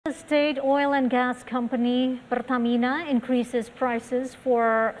State oil and gas company Pertamina increases prices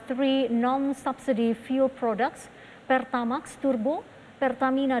for 3 non-subsidy fuel products, Pertamax Turbo,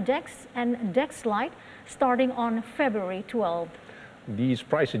 Pertamina Dex and Dexlite, starting on February 12. These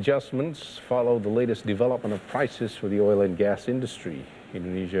price adjustments follow the latest development of prices for the oil and gas industry.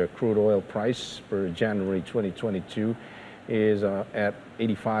 Indonesia crude oil price per January 2022 is at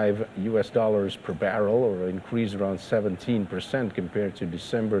 $85 per barrel, or an increase around 17% compared to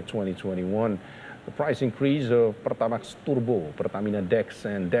December 2021. The price increase of Pertamax Turbo, Pertamina Dex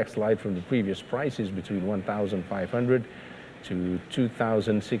and Dexlite from the previous price is between 1,500 to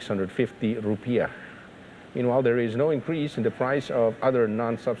 2,650 rupiah. Meanwhile, there is no increase in the price of other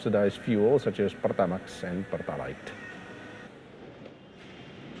non-subsidized fuels such as Pertamax and Pertalite.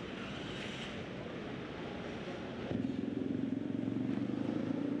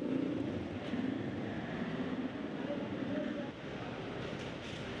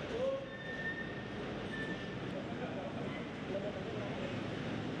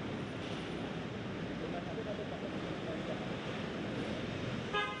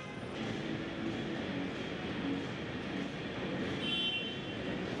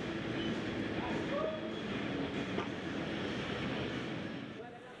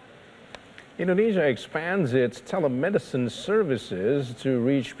 Indonesia expands its telemedicine services to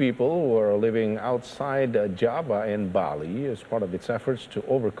reach people who are living outside Java and Bali as part of its efforts to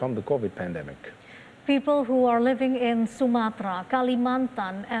overcome the COVID pandemic. People who are living in Sumatra,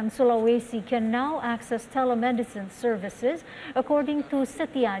 Kalimantan and Sulawesi can now access telemedicine services, according to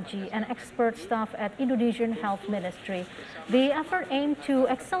Setiaji, an expert staff at Indonesian Health Ministry. The effort aimed to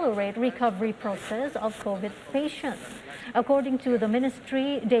accelerate recovery process of COVID patients. According to the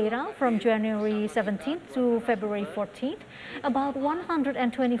ministry data from January 17th to February 14th, about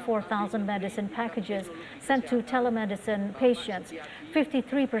 124,000 medicine packages sent to telemedicine patients.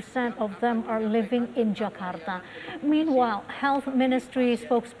 53% of them are living in Jakarta. Meanwhile, Health Ministry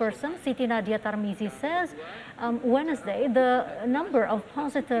spokesperson Siti Nadia Tarmizi says Wednesday the number of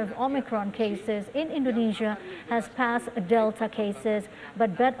positive Omicron cases in Indonesia has passed Delta cases,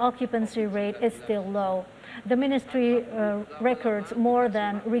 but bed occupancy rate is still low. The ministry records more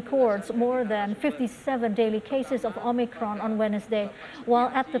than 57 daily cases of Omicron on Wednesday,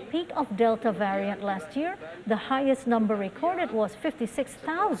 while at the peak of Delta variant last year, the highest number recorded was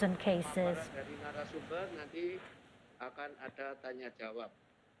 56,000 cases. Nanti akan ada tanya jawab.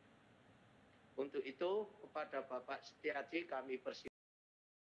 Untuk itu kepada Bapak Setiaji kami